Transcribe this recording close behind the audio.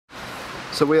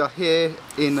So we are here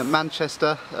in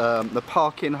Manchester, the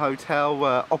Park Inn Hotel,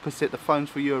 opposite the Phones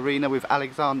for You Arena, with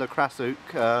Alexander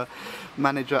Krussyak,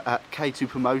 manager at K2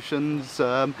 Promotions.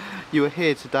 You were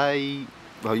here today.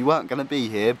 Well, you weren't going to be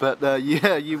here, but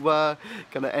yeah, you were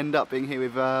going to end up being here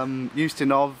with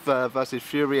Ustinov versus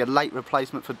Fury, a late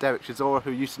replacement for Dereck Chisora,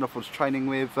 who Ustinov was training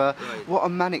with. Right. What a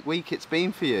manic week it's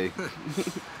been for you.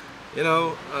 You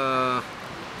know,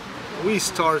 we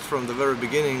start from the very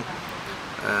beginning.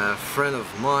 A friend of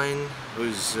mine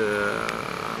who's a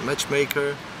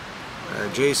matchmaker,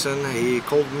 Jason, he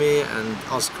called me and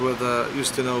asked whether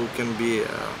Ustinov can be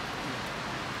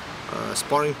a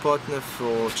sparring partner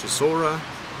for Chisora.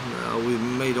 We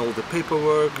made all the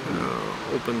paperwork,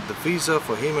 opened the visa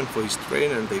for him and for his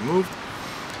trainer, and they moved.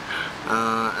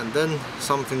 And then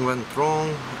something went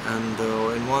wrong, and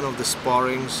in one of the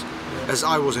sparrings, as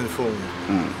I was informed,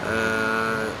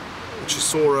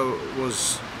 Chisora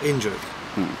was injured.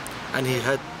 And he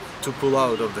had to pull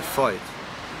out of the fight.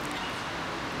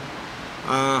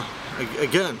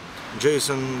 Again,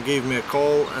 Jason gave me a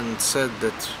call and said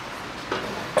that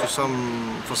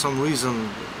for some reason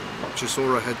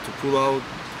Chisora had to pull out,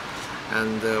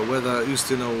 and whether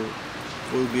Ustinov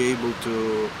will be able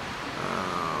to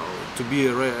be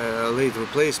a late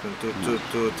replacement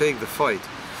to take the fight.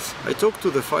 I talked to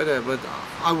the fighter, but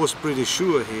I was pretty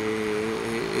sure he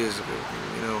is,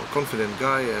 you know, a confident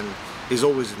guy, and he's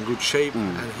always in good shape,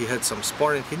 and he had some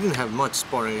sparring. He didn't have much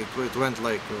sparring. It went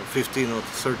like 15 or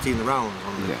 13 rounds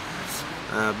on the,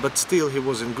 but still he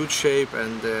was in good shape,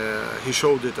 and he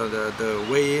showed it at the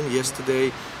weigh-in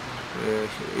yesterday.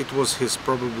 It was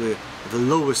probably the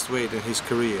lowest weight in his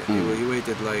career. He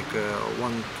weighted like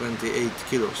 128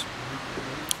 kilos.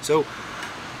 So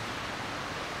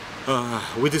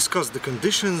we discussed the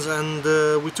conditions, and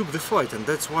we took the fight, and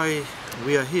that's why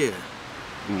we are here.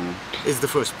 It's the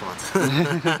first part.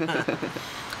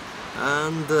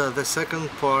 And the second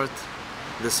part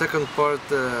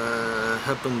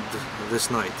happened this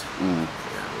night.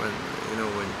 Yeah,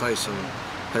 when Tyson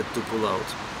had to pull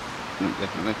out.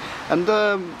 Definitely. And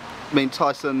I mean,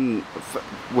 Tyson,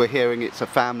 we're hearing it's a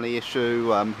family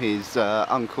issue. His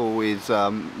uncle is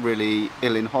really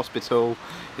ill in hospital,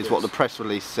 is what the press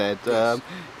release said.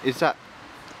 Is that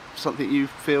something you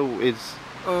feel is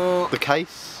the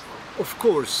case? Of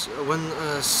course, when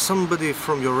somebody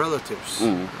from your relatives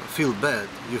feel bad,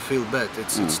 you feel bad.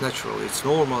 It's natural, it's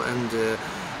normal, and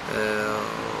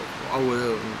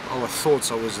our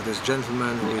thoughts are with this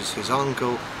gentleman who is his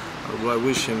uncle. I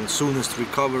wish him soonest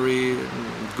recovery,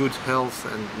 good health,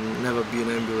 and never be in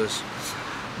ambulance.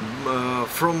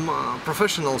 From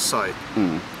professional side,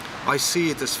 I see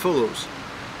it as follows.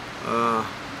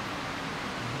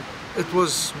 It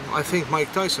was, I think,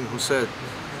 Mike Tyson who said,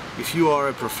 if you are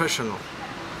a professional,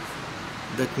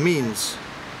 that means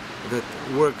that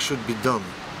work should be done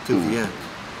till the end.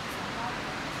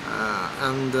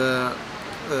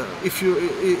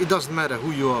 It doesn't matter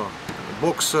who you are, a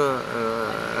boxer,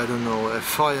 I don't know, a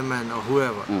fireman or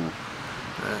whoever.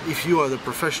 If you are the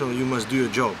professional, you must do your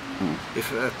job.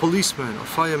 If a policeman or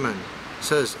fireman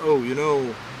says, oh, you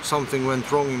know, something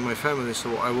went wrong in my family,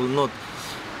 so I will not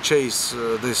chase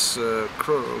this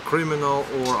criminal,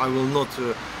 or I will not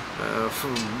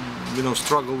you know,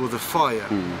 struggle with the fire,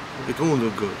 it won't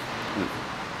do good.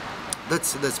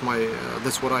 That's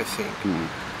what I think.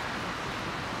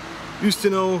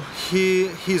 Ustinov,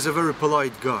 he's a very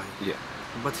polite guy,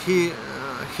 but he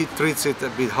treats it a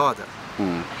bit harder.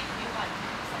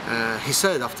 He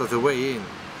said after the weigh-in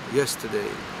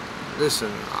yesterday,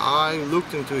 listen, I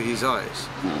looked into his eyes,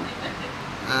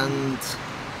 and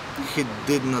he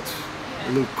did not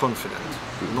look confident,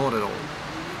 not at all.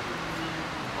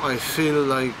 I feel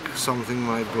like something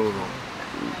might go wrong,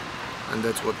 and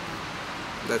that's what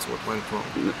went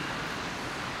wrong.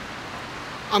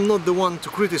 I'm not the one to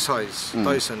criticize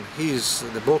Tyson. He's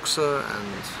the boxer, and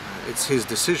it's his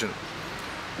decision.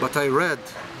 But I read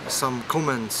some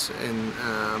comments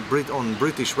on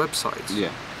British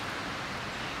websites,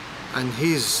 and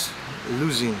he's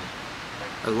losing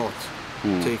a lot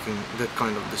taking that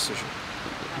kind of decision.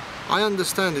 I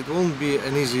understand it won't be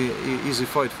an easy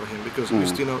fight for him, because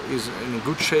Ustinov is in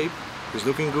good shape, he's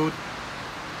looking good,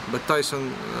 but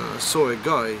Tyson saw a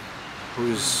guy who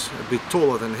is a bit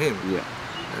taller than him,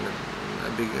 and a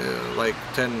big, like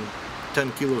 10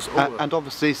 kilos over. And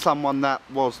obviously someone that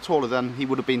was taller than he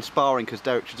would have been sparring, because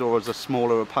Dereck Chisora is a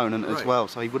smaller opponent as well,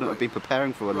 so he wouldn't have been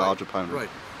preparing for a large opponent. Right,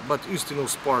 but Ustinov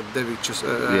sparred Dereck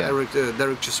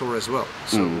Chisora as well,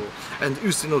 so and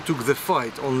Ustinov took the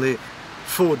fight only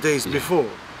 4 days before,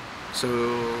 so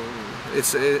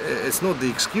it's not the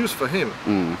excuse for him.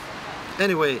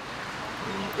 Anyway,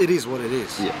 it is what it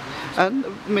is. Yeah. And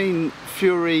I mean,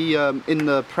 Fury in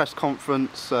the press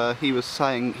conference, he was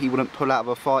saying he wouldn't pull out of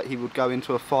a fight, he would go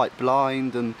into a fight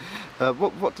blind. And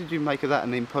what did you make of that,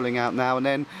 and him pulling out now? And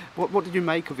then what did you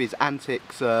make of his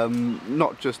antics,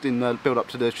 not just in the build-up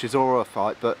to the Chisora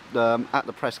fight, but at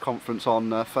the press conference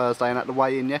on Thursday and at the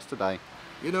weigh-in yesterday?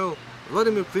 You know,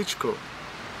 Wladimir Klitschko,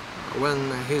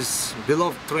 when his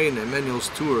beloved trainer Manuel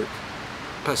Stewart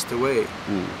passed away,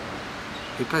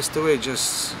 he passed away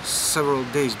just several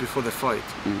days before the fight,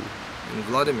 and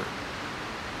Wladimir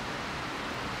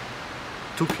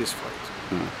took his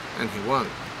fight, and he won.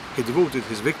 He devoted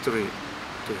his victory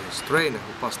to his trainer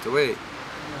who passed away,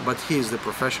 but he is the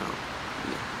professional.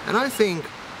 And I think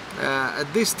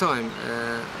at this time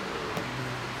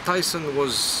Tyson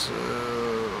was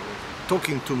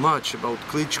talking too much about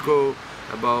Klitschko,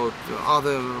 about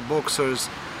other boxers,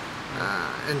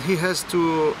 and he has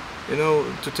to, you know,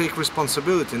 to take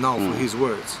responsibility now for his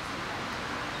words.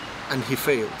 And he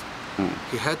failed.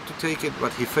 He had to take it,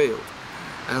 but he failed.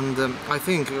 And I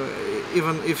think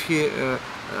even if he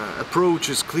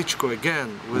approaches Klitschko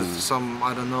again with some,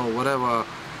 I don't know, whatever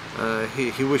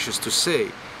he wishes to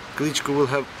say, Klitschko will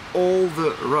have all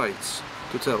the rights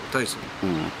to tell Tyson,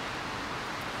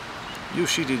 you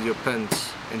shitted your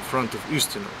pants in front of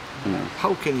Ustinov.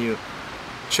 How can you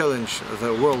challenge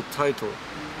the world title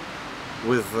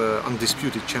with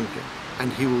undisputed champion?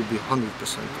 And he will be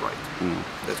 100% right.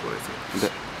 That's what I think.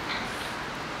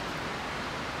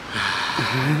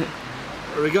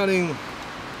 Regarding,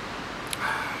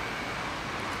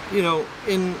 you know,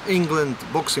 in England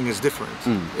boxing is different.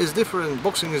 It's different.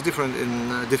 Boxing is different in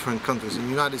different countries. In the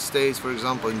United States, for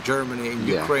example, in Germany, in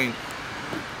Ukraine,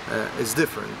 it's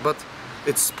different. But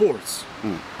it's sports,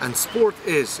 and sport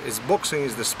is boxing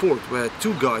is the sport where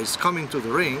two guys come into the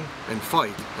ring and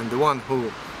fight, and the one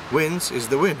who wins is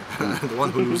the winner, and the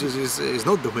one who loses is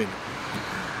not the winner.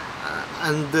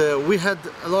 And we had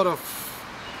a lot of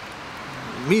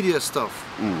media stuff,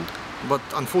 but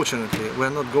unfortunately we're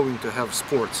not going to have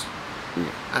sports,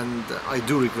 and I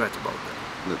do regret about that.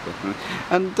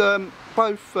 And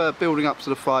both building up to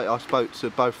the fight, I spoke to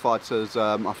both fighters,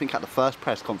 I think at the first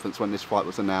press conference when this fight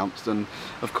was announced, and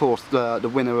of course the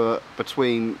winner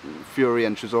between Fury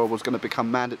and Chisora was going to become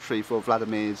mandatory for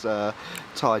Vladimir's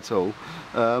title.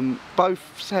 Both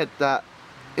said that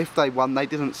if they won, they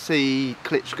didn't see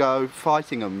Klitschko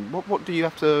fighting him. What do you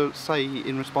have to say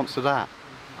in response to that?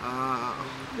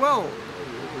 Well,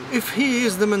 if he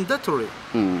is the mandatory,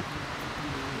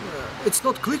 it's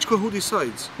not Klitschko who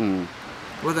decides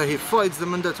whether he fights the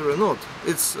mandatory or not.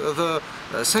 It's the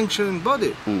sanctioning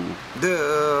body.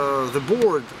 The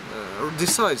board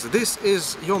decides this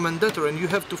is your mandatory and you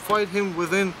have to fight him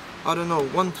within, I don't know,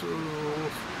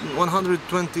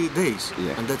 120 days.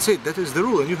 And that's it. That is the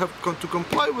rule, and you have to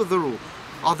comply with the rule.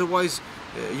 Otherwise,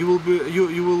 you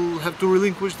will have to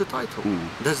relinquish the title.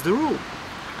 That's the rule.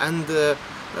 And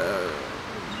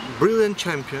brilliant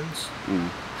champions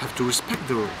have to respect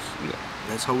the rules.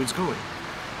 That's how it's going.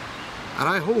 And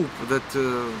I hope that,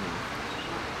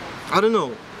 I don't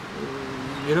know,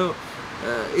 you know,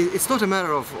 it's not a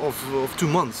matter of 2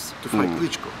 months to fight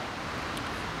Klitschko.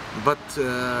 But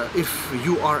if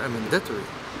you are a mandatory,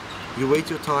 you wait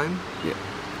your time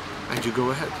and you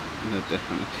go ahead. No,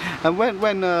 definitely. And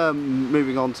when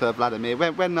moving on to Wladimir,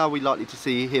 when are we likely to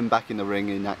see him back in the ring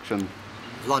in action?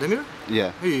 Wladimir?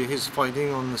 Yeah. He's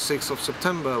fighting on the 6th of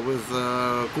September with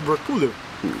Kubrat,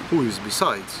 who is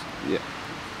besides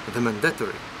the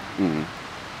mandatory in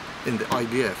the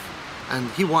IBF. And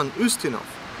he won Ustinov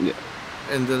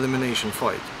in the elimination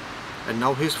fight. And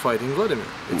now he's fighting Wladimir.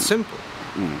 It's simple.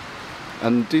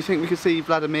 And do you think we could see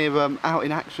Wladimir out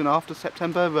in action after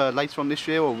September, later on this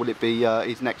year, or will it be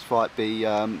his next fight be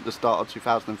the start of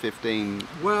 2015?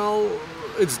 Well,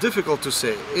 it's difficult to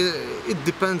say. It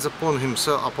depends upon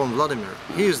himself, upon Wladimir.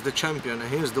 He is the champion, and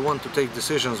he is the one to take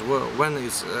decisions when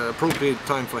it's appropriate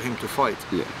time for him to fight.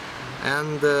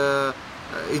 And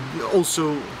it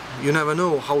also, you never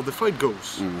know how the fight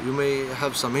goes. You may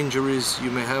have some injuries,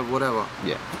 you may have whatever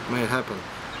may happen.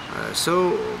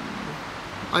 So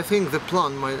I think the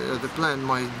plan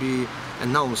might be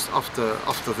announced after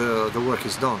the work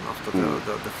is done, after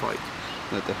the fight.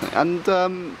 No, definitely. And I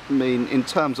mean, in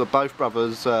terms of both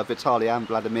brothers, Vitali and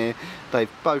Wladimir, they've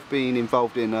both been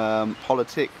involved in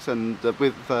politics, and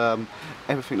with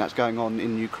everything that's going on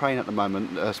in Ukraine at the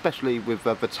moment, especially with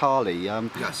Vitali.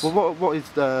 Well, what is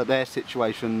their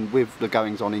situation with the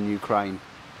goings on in Ukraine?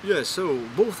 Yes, so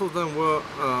both of them were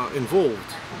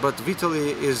involved, but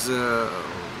Vitali is a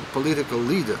political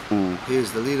leader. He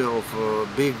is the leader of a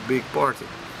big party,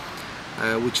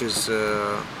 which is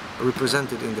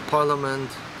represented in the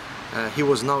parliament, He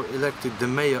was now elected the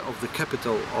mayor of the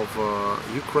capital of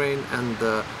Ukraine and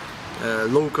the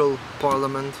local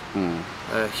parliament.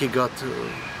 He got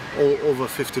over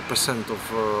 50% of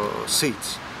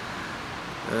seats.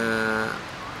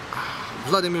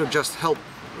 Vladimir just helped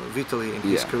Vitali in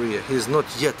his career. He is not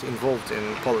yet involved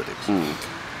in politics.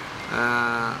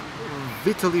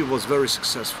 Vitali was very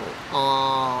successful.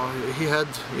 He had,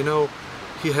 you know,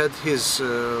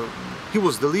 he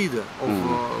was the leader of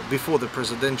before the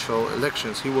presidential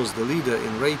elections. He was the leader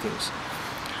in ratings,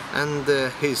 and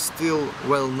he's still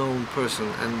well-known person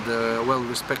and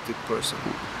well-respected person.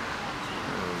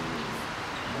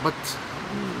 But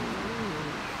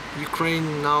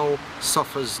Ukraine now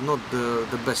suffers not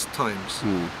the best times.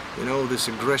 You know, this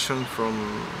aggression from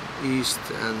east,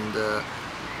 and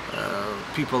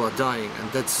people are dying,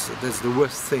 and that's the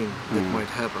worst thing that might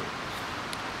happen.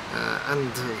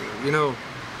 You know,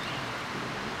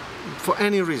 for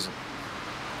any reason,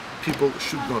 people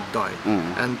should not die,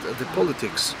 and the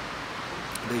politics,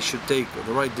 they should take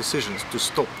the right decisions to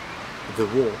stop the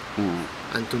war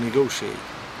and to negotiate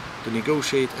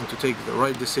and to take the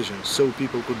right decisions so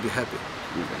people could be happy.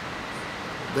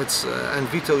 That's and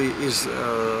Vitali is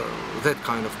that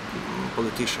kind of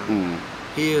politician.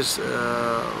 He is,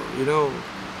 you know,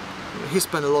 he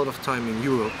spent a lot of time in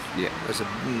Europe as a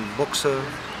boxer,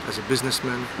 as a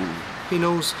businessman. He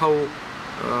knows how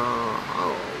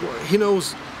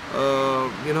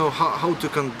you know, how to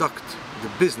conduct the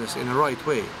business in the right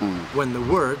way, when the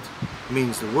word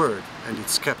means the word and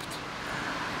it's kept.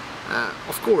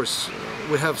 Of course,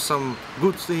 we have some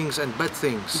good things and bad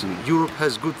things. Europe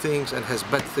has good things and has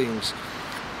bad things.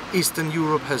 Eastern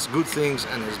Europe has good things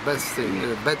and has bad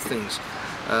things.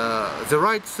 The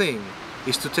right thing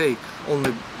is to take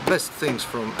only best things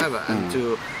from ever and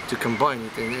to combine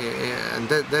it, and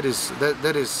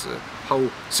that is how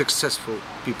successful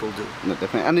people do. No,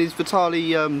 definitely. And is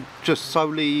Vitali just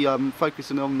solely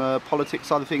focusing on the politics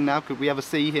side of thing now? Could we ever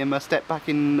see him step back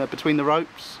in between the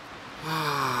ropes?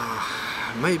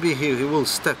 Maybe he will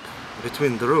step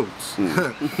between the ropes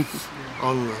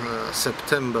on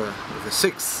September the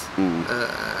 6th,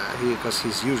 because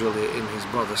he's usually in his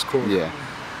brother's corner.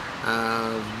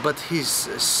 But he's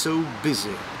so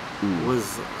busy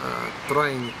with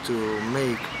trying to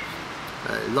make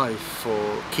life for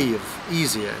Kiev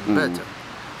easier and better.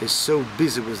 He's so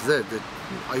busy with that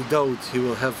I doubt he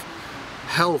will have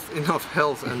enough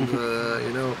health and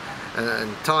you know,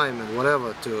 and time and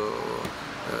whatever to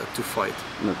fight.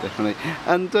 No, definitely.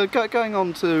 And going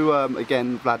on to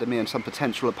again Vladimir and some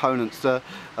potential opponents,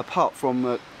 apart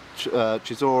from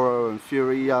Chisora and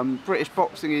Fury, British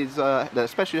boxing is,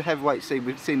 especially the heavyweight scene,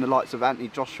 we've seen the likes of Anthony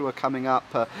Joshua coming up.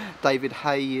 David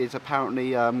Haye is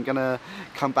apparently going to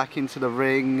come back into the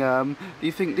ring. Do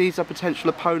you think these are potential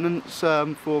opponents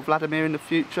for Vladimir in the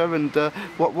future? And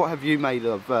what have you made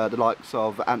of the likes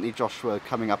of Anthony Joshua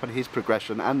coming up and his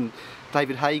progression, and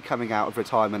David Haye coming out of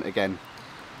retirement again?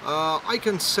 I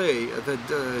can say that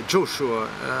Joshua,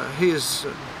 he is,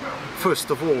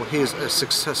 first of all, he is a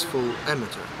successful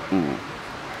amateur.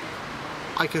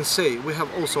 I can say we have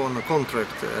also on the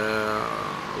contract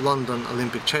London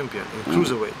Olympic champion in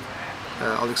cruiserweight,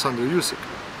 Alexander Ustinov,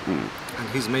 and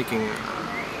he's making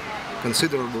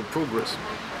considerable progress.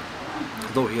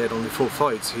 Though he had only 4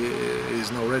 fights, he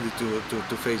is now ready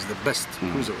to face the best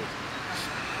cruiserweight.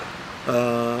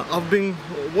 I've been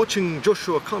watching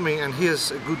Joshua coming, and he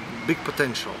has a big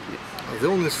potential. The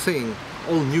only thing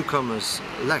all newcomers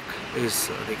lack is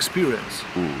the experience.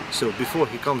 So before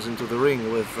he comes into the ring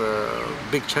with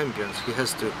big champions, he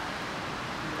has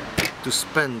to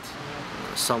spend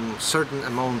some certain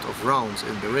amount of rounds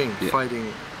in the ring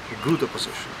fighting good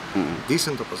opposition,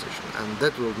 decent opposition, and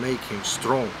that will make him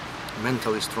strong,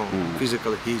 mentally strong,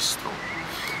 physically he's strong.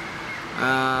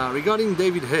 Regarding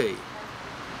David Haye,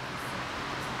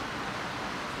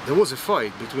 there was a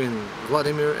fight between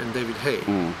Vladimir and David Haye.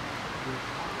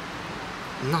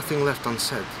 Nothing left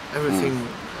unsaid.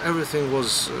 Everything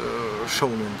was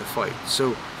shown in the fight.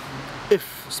 So,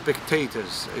 if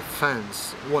spectators, if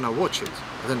fans want to watch it,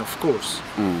 then of course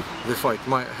the fight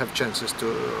might have chances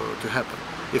to happen.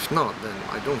 If not, then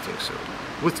I don't think so.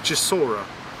 With Chisora,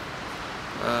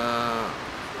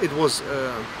 it was,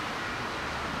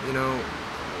 you know,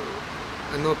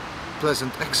 a not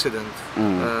pleasant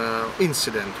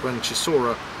incident when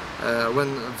Chisora, when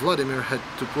Vladimir had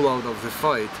to pull out of the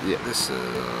fight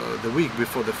the week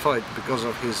before the fight because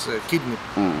of his kidney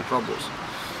troubles,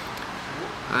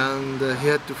 and he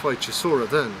had to fight Chisora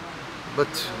then. But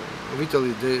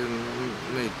Vitali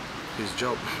made his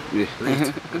job a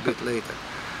bit later.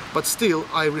 But still,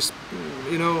 I respect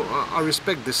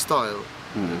the style.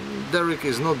 Dereck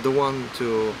is not the one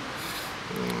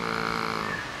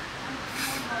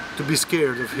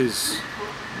scared of his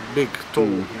big,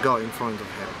 tall guy in front of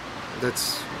him.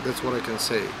 That's what I can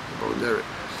say about Dereck.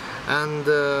 And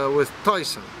with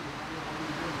Tyson,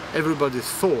 everybody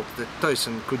thought that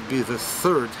Tyson could be the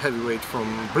third heavyweight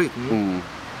from Britain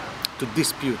to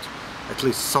dispute at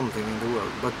least something in the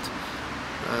world. But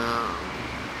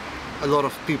a lot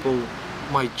of people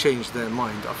might change their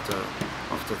mind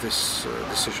after this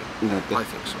decision. I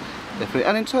think so. Definitely.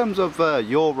 And in terms of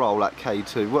your role at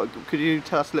K2, could you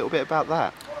tell us a little bit about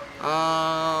that?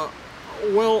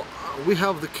 Well, we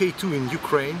have the K2 in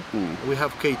Ukraine, we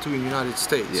have K2 in the United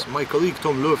States. Yeah. My colleague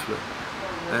Tom Loeffler,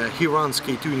 he runs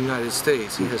K2 in the United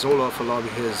States. He has Olaf Alabi,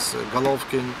 he has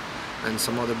Golovkin and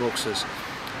some other boxers.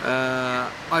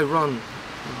 I run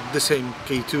the same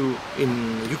K2 in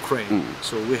Ukraine.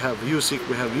 So we have Krussyuk,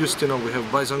 we have Ustinov, we have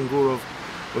Byzangurov,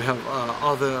 we have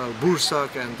other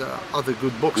Krussyuk and other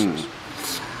good boxers.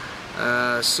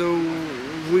 So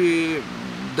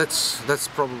that's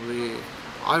probably,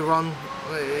 I run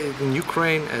in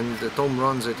Ukraine and Tom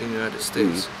runs it in the United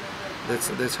States.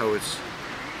 That's how it's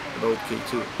about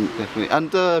K2. Definitely.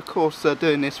 And of course,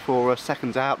 doing this for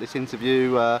Seconds Out, this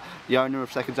interview, the owner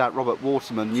of Seconds Out, Robert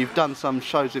Waterman, you've done some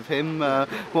shows with him.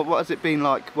 What has it been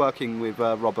like working with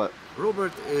Robert?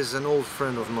 Robert is an old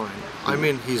friend of mine. I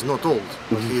mean, he's not old,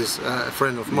 but he's a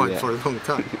friend of mine for a long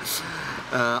time.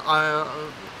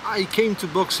 I came to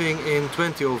boxing in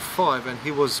 2005 and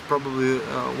he was probably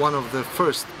one of the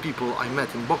first people I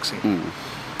met in boxing.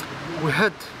 We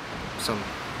had some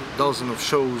dozen of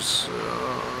shows,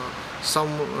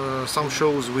 some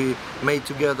shows we made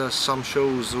together, some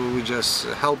shows we just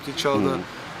helped each other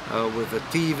with the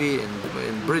TV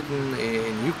in Britain,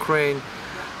 in Ukraine.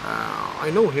 I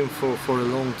know him for a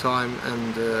long time,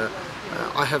 and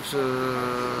I have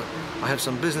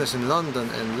some business in London,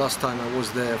 and last time I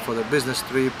was there for the business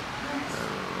trip,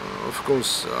 of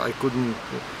course I couldn't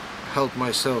help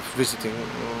myself visiting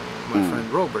my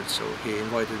friend Robert, so he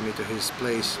invited me to his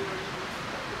place.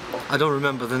 I don't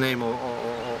remember the name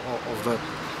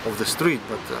of the street,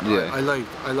 but I like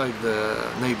the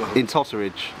neighborhood. In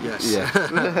Totteridge. Yes. Yeah.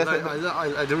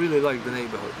 I really like the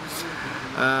neighborhood.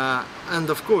 And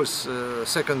of course,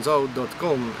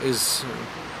 SecondsOut.com is,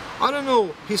 I don't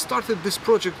know, he started this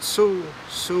project so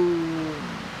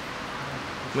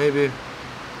maybe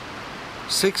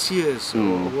 6 years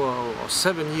or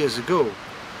 7 years ago,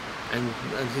 and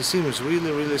he seems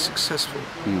really successful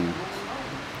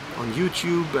on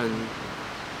YouTube. And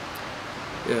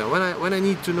yeah, when I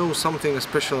need to know something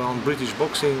special on British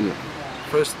boxing,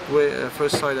 first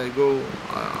site I go,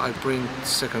 I print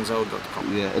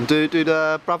SecondsOut.com. Yeah, and do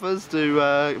the brothers,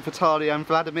 Vitali and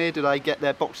Wladimir, do they get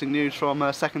their boxing news from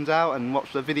Seconds Out and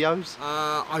watch the videos?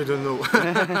 I don't know.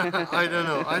 I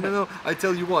don't know. I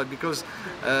tell you what, because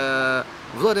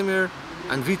Wladimir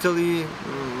and Vitali,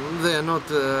 they are not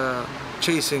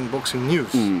chasing boxing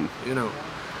news. You know,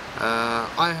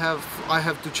 I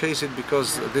have to chase it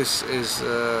because this is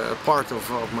a part of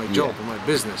my job, my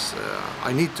business.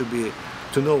 I need to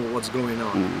know what's going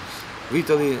on.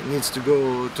 Vitali needs to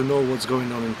know what's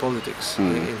going on in politics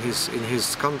in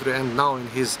his country and now in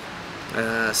his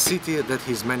city that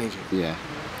he's managing. Yeah,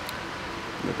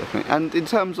 definitely. And in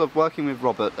terms of working with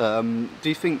Robert, do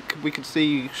you think we could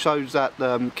see shows that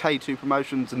K2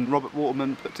 Promotions and Robert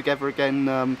Waterman put together again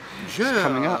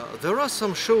coming up? There are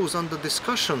some shows under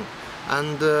discussion,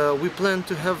 and we plan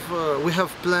to have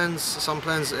some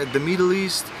plans at the Middle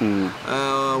East.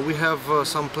 We have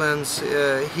some plans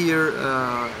here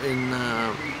in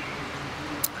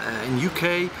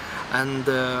UK, and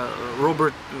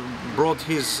Robert brought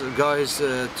his guys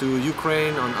to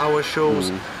Ukraine on our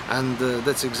shows, and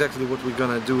that's exactly what we're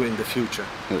gonna do in the future.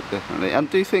 Definitely. And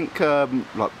do you think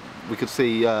like we could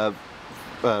see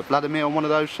Wladimir on one of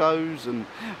those shows? And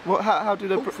how do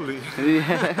they? Hopefully.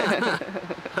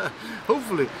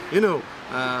 Hopefully, you know,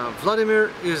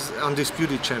 Wladimir is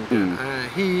undisputed champion.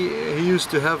 He used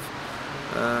to have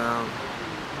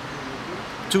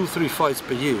 2-3 fights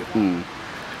per year,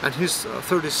 and he's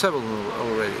 37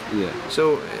 already. Yeah.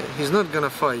 So he's not gonna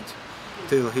fight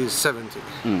till he's 70.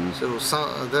 So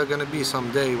there's gonna be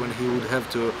some day when he would have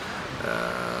to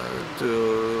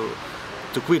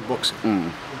quit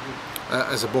boxing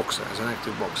as a boxer, as an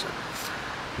active boxer.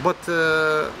 But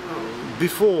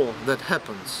before that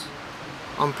happens,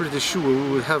 I'm pretty sure we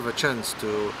will have a chance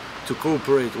to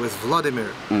cooperate with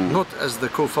Wladimir, not as the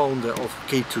co-founder of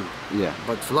K2,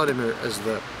 but Wladimir as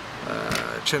the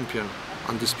champion,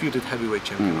 undisputed heavyweight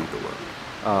champion of the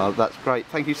world. That's great.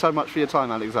 Thank you so much for your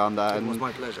time, Alexander. It was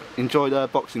my pleasure. Enjoy the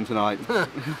boxing tonight.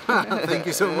 Thank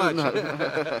you so much.